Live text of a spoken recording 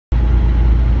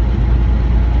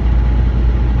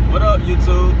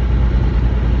YouTube?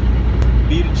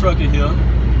 Be the Trucker here.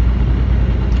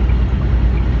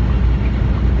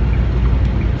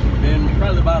 Been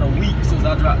probably about a week since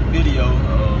I dropped the video.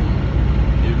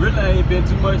 It really ain't been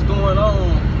too much going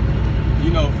on,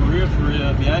 you know, for real,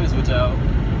 to be honest with y'all.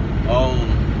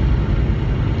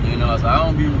 You know, so I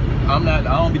don't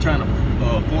be trying to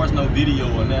force no video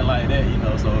or nothing like that, you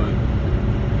know. So,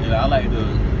 you know, I like to,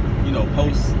 you know,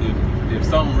 post if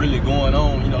something really going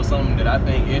on, you know, something that I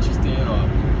think interesting, or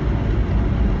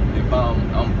if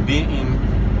I'm venting,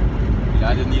 you know,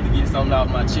 I just need to get something off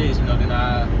my chest, you know, then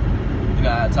I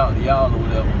talk to y'all or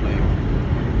whatever. But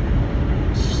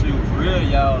shoot, for real,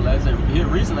 y'all, like I said, here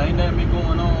recently ain't nothing been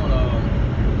going on.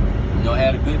 You know,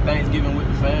 had a good Thanksgiving with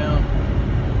the fam.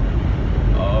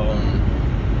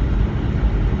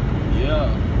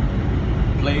 Yeah,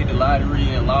 played the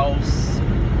lottery and lost.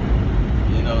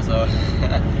 You know, so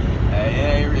it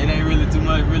ain't really too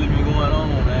much really been going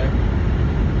on, man.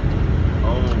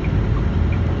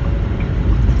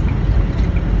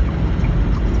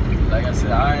 Like I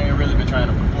said, I ain't really been trying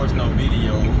to force no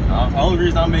video. The only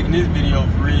reason I'm making this video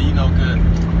for real, you know, cause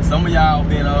some of y'all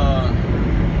been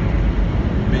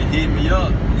hitting me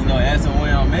up, you know, asking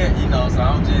where I'm at, you know, so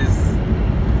I'm just,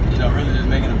 you know, really just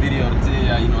making a video to tell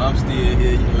y'all, you know, I'm still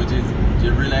here, you know, just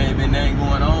really ain't been nothing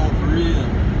going on for real.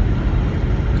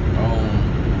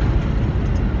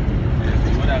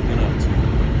 What I've been up to.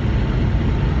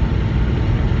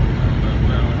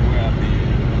 Where I've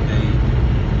been, okay.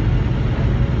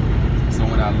 So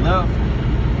when I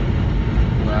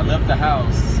left the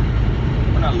house,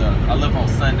 I left on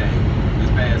Sunday, this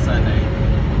past Sunday.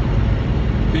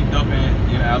 Picked up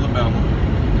in Alabama.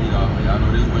 You know, y'all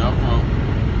know this is where I'm from.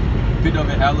 Picked up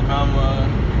in Alabama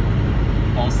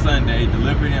on Sunday,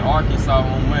 delivered in Arkansas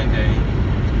on Monday.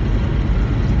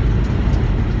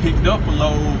 Picked up a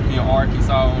load in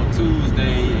Arkansas on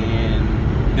Tuesday, and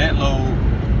that load,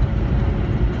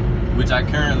 which I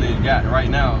currently got right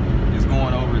now, is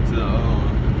going over to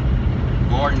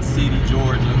Garden City,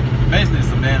 Georgia. Basically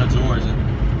Savannah, Georgia.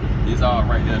 It's all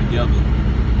right there together.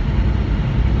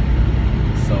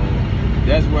 So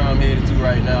that's where I'm headed to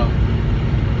right now.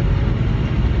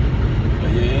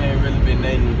 But yeah, it ain't really been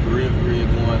nothing for real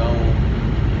going on.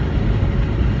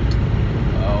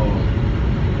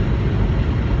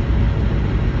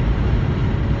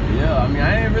 Yeah, I mean,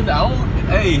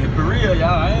 hey, for real, y'all,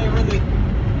 I ain't really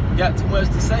got too much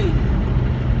to say.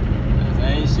 There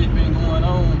ain't shit been going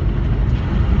on.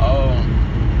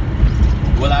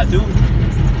 Well, I do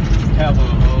have a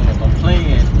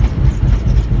plan,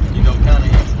 you know, kind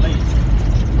of in place.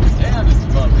 Damn, this is a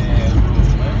bumpy ass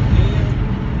road, man. Yeah.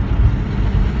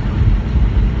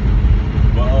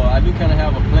 But I do kind of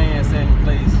have a plan set in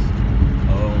place.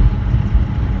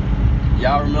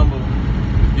 Y'all remember the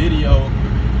video?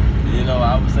 You know,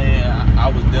 I was saying I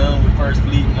was done with First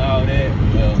Fleet and all that.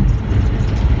 Well,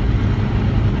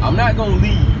 I'm not gonna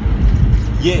leave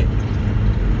yet.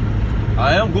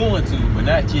 I am going to, but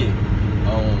not yet.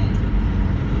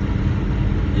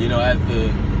 You know,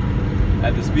 after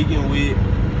speaking with,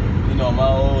 you know, my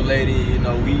old lady, you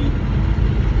know, we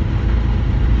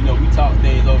talk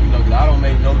things over, you know, because I don't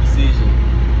make no decision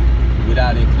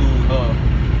without including her,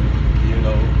 you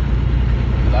know.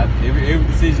 Every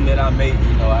decision that I make,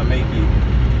 you know, I make it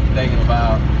thinking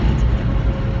about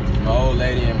my old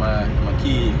lady and my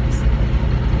kids,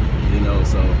 you know.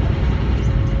 So,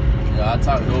 you know, I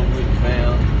talked over with the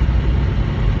fam.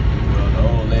 Well, the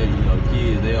old lady, you know, the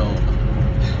kids,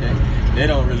 they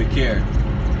don't really care,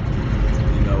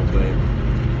 you know. But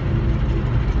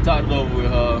talked over with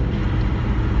her.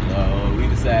 We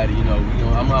decided, you know,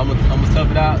 I'm gonna tough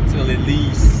it out till at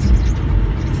least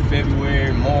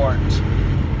February, March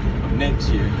next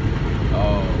year,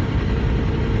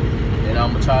 and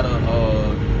I'm gonna try to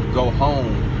go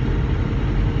home,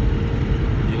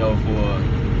 you know, for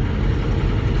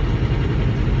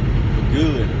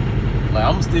good. Like,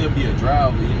 I'm gonna still be a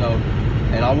driver, you know,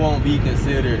 and I won't be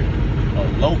considered a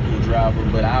local driver,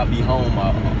 but I'll be home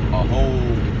a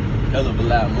whole hell of a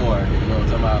lot more, you know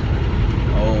what I'm talking about.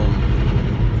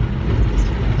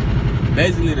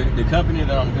 Basically, the company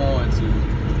that I'm going to,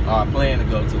 or I plan to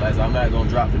go to, like, so I'm not gonna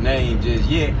drop the name just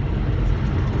yet,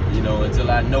 you know,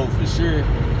 until I know for sure,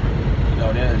 you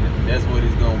know, that's what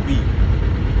it's gonna be,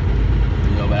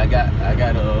 you know. But I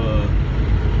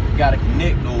gotta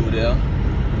connect over there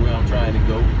where I'm trying to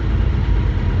go.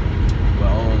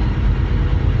 But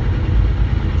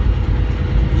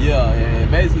yeah,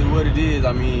 and basically what it is,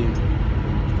 I mean,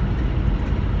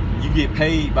 you get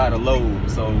paid by the load.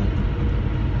 So,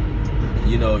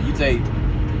 you know, you take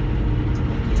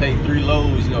 3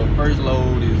 loads, you know, first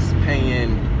load is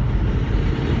paying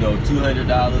know, $200.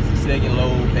 The second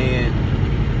load paying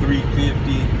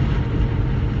 $350,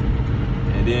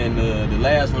 and then the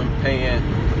last one paying,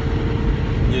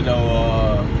 you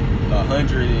know,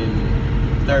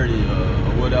 $130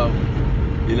 or whatever.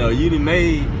 You know, you done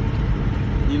made,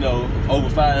 you know, over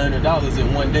 $500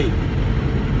 in one day.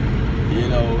 You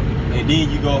know, and then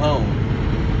you go home.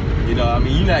 You know, I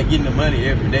mean, you're not getting the money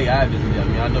every day, obviously. I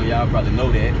mean, I know y'all probably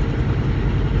know that.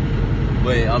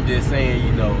 But I'm just saying,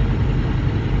 you know,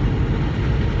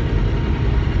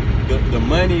 the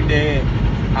money that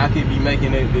I could be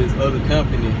making at this other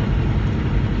company,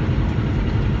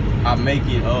 the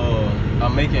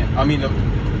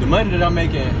money that I'm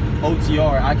making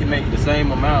OTR, I can make the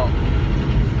same amount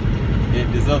at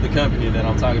this other company that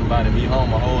I'm talking about and be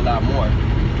home a whole lot more.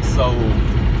 So,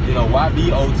 you know, why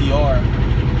be OTR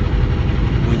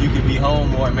when you could be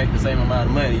home more and make the same amount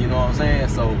of money? You know what I'm saying?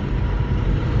 So,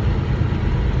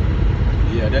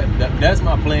 yeah, that's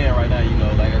my plan right now. You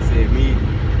know, like I said, me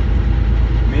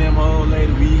and my old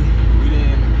lady, we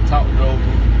didn't talk it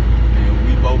over, and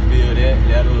we both feel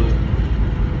that'll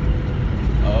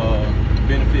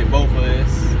benefit both of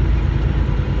us.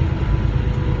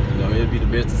 You know, it'll be the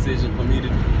best decision for me to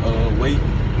wait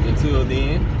until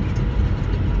then.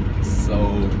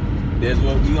 So that's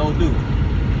what we gonna do.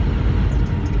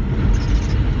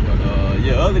 But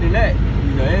yeah, other than that,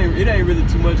 you know, it ain't really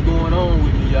too much going on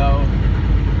with me, y'all.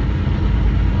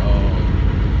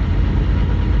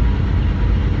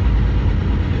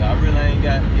 I really ain't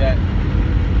got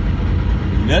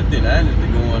nothing honestly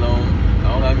going on. I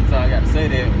don't know how many times I got to say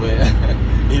that, but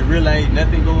it really ain't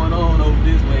nothing going on over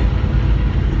this way.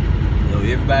 You know,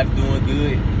 everybody's doing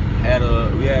good.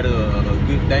 We had a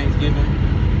good Thanksgiving.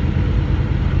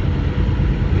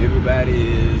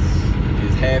 Everybody is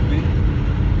happy.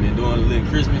 Been doing a little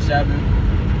Christmas shopping,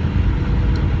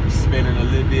 spending a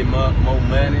little bit more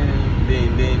money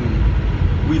than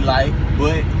we like,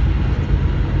 but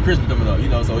Christmas coming up, you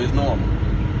know, so it's normal.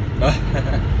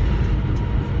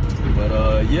 But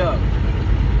yeah.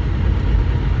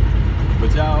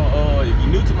 But y'all, if you're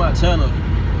new to my channel,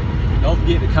 don't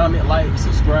forget to comment, like,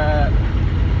 subscribe,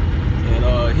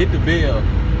 and hit the bell.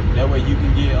 That way you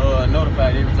can get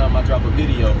notified every time I drop a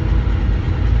video.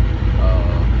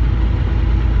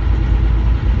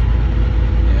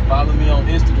 And follow me on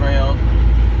Instagram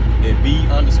at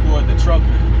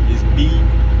B_the_trucker. It's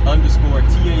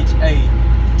B_THA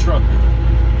trucker.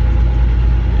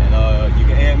 And you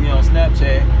can add me on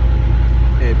Snapchat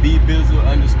at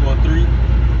BBizzle_3.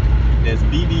 That's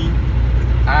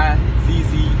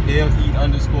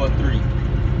BBIZZLE_3.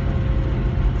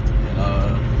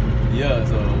 And yeah,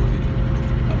 so,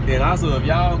 and also if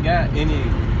y'all got any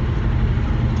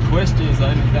questions or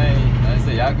anything, like I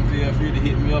say, y'all can feel free to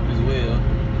hit me up as well.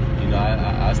 You know,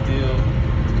 I still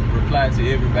reply to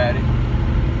everybody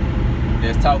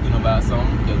that's talking about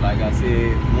something, because like I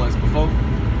said once before,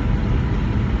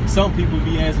 some people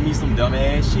be asking me some dumb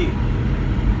ass shit,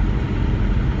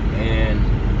 and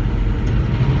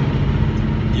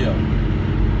yeah,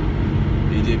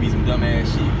 it just be some dumb ass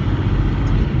shit.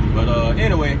 But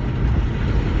anyway,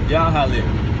 y'all holla at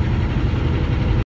me.